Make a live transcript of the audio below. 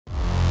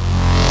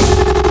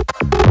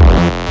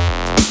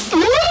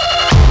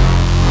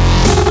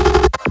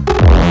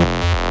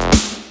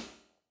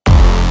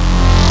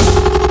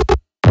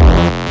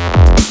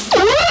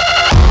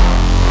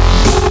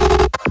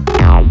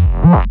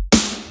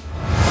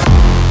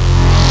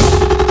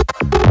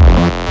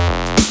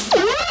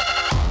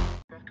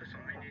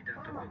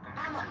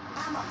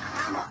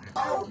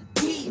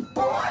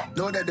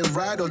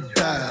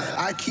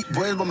I keep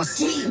boys by my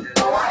side.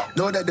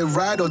 Know that they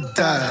ride or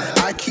die.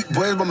 I keep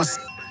boys by my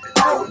side.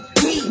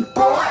 OG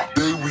boy.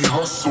 Day we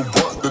hustle,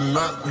 but the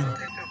night we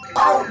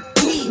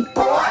OG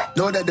boy.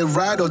 Know that they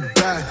ride or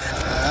die.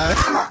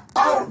 I'm a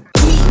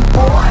OG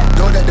boy.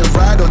 Know that they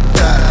ride or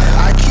die.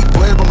 I keep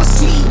boys by my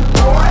side.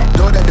 Boy.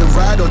 Know that they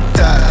ride or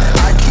die.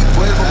 I keep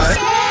boys by my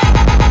side.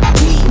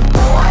 OG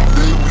boy.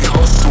 Day we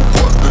hustle,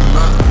 but the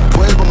night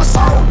Boys by my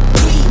side.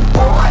 OG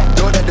boy.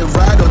 Know that they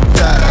ride or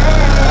die.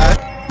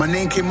 My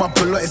name came up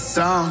a lot, it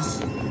sounds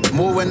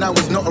more when I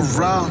was not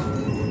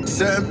around.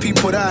 Certain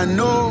people that I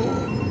know,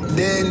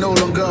 they ain't no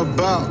longer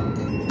about.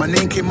 My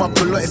name came up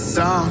a lot, it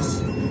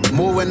sounds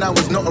more when I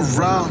was not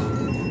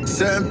around.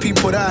 Certain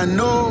people that I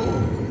know,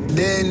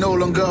 they ain't no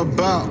longer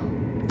about.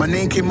 My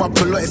name came up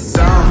a lot, it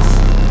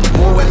sounds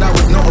more when I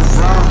was not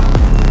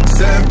around.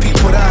 Certain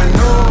people that I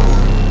know,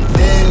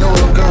 they ain't no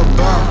longer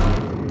about.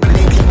 My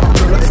name came up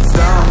a lot, it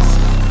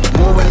sounds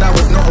more when I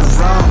was not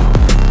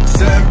around.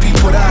 Certain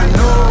people that I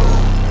know,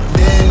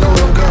 they ain't no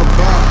longer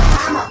about.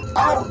 I'm a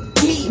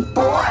OG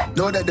boy.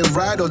 Know that they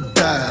ride or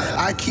die.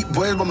 I keep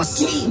boys by my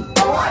side.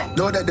 Boy.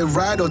 Know that they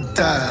ride or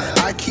die.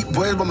 I keep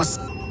boys by my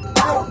side.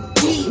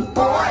 OG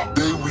boy.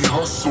 Day we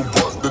hustle,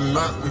 but the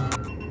night we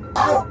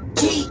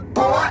OG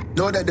boy.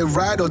 Know that they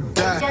ride or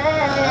die.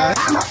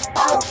 I'm a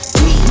OG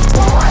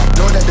boy.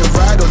 Know that they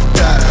ride or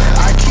die.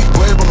 I keep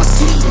boys by my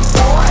side.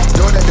 Boy.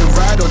 Know that they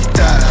ride or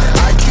die.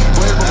 I keep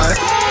boys by my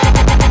side.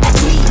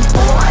 OG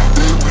boy.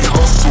 Day we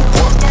hustle,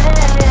 but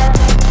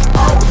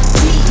OG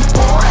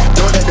boy.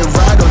 Know that they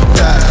ride or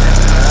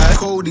die.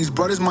 Cold, these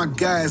brothers my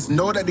guys.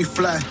 Know that they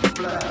fly.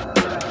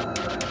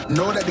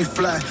 Know that they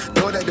fly.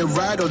 Know that they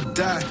ride or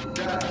die.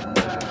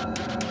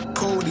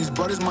 Cold, these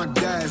brothers my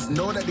guys.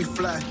 Know that they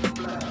fly.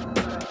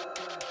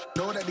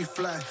 Know that they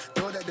fly.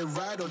 Know that they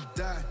ride or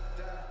die.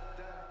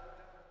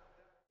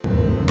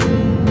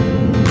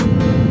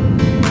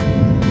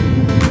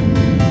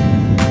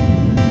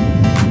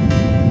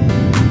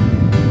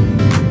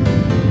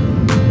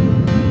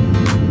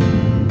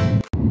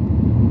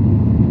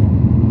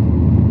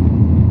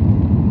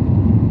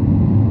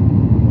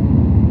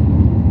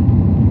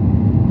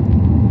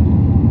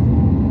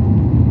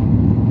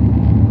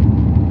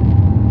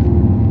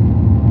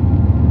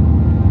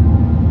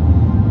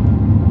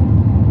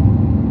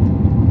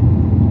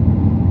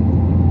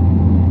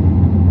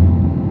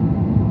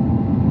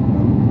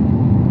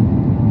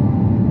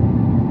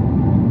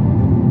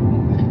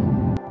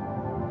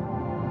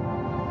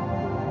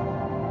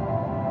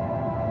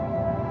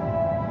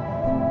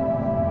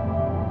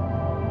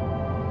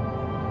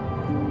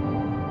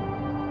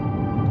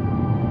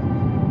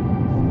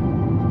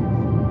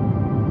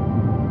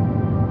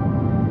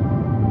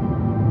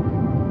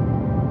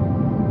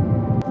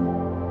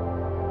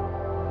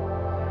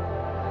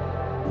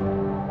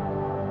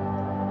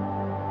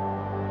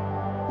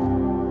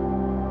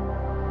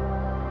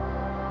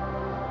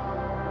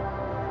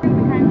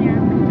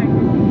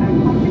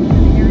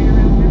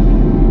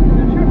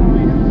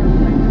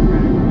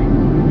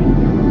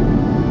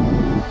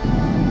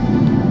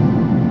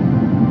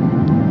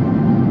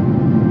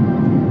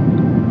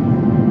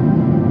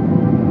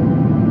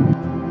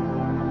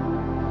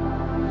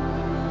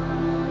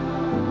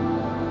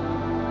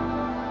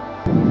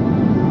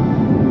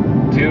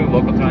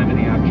 Local time in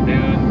the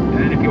afternoon,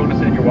 and if you want to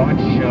set your watch,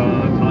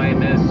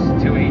 time is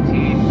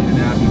 2:18 in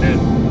the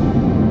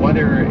afternoon.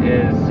 Weather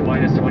is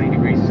minus 20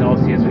 degrees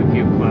Celsius with a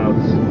few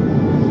clouds.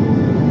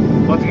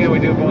 Once again, we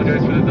do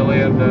apologize for the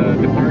delay of the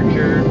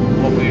departure.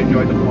 Hopefully you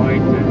enjoyed the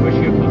flight and wish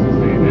you a pleasant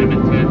stay in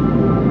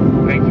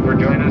Edmonton. Thank you for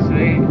joining us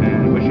today,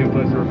 and wish you a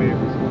pleasant remainder.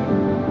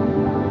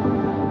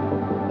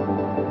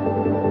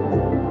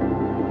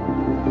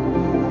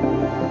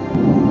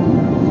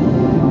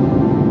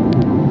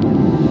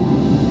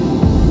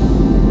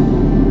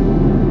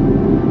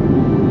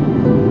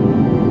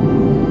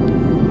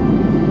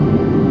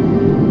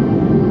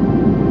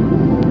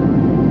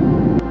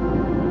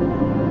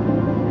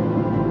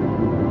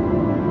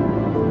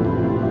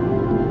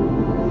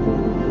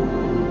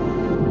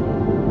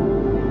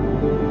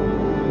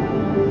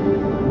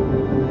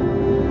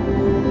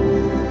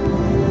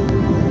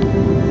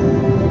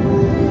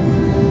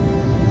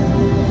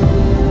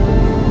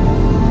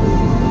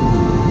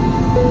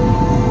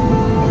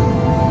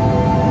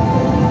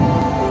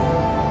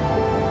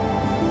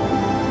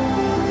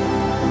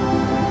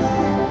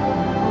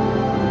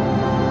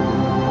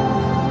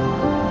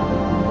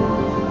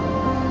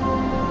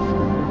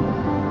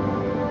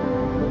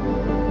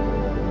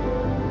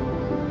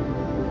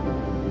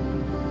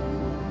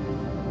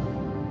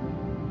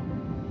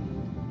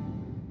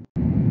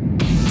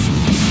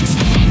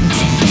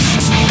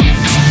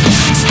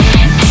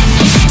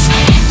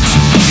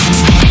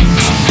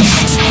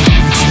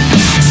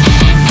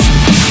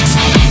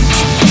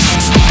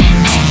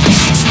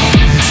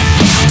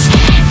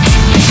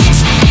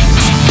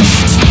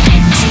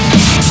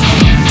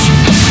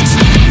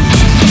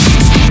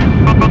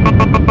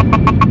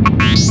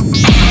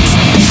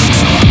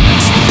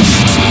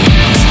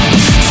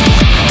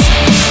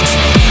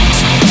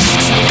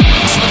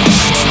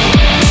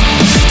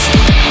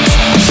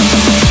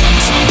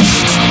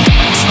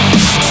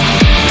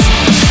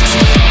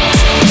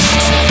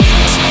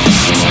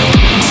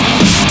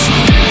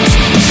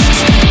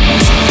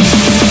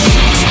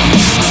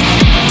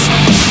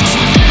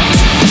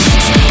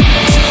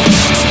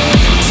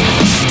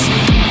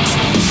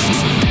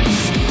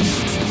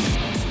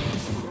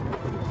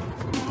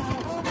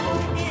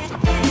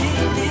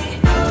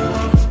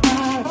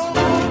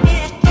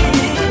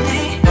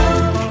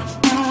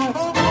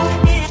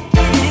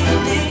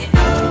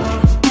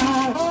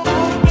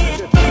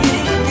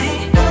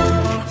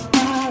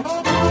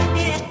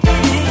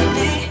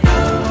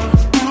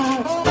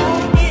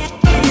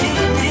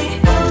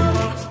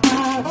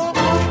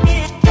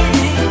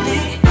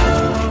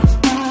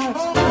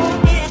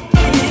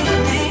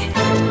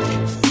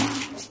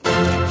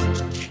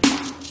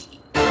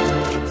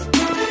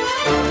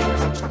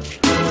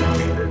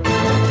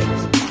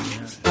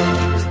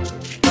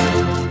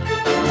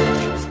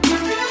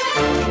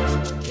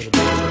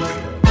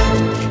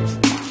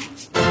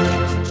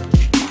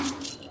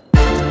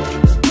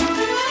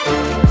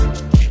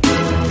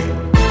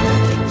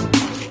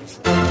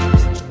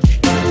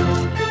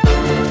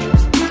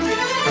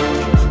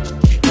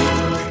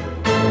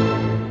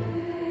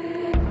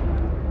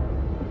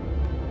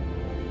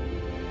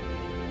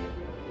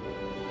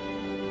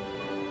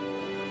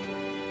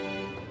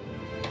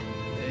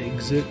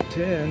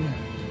 10.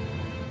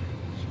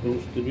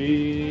 Supposed to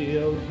be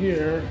out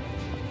here.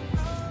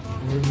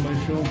 Where's my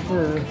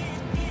chauffeur?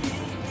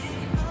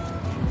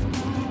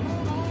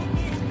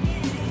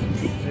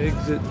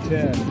 Exit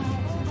 10. I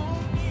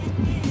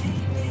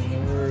don't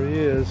know where he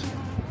is.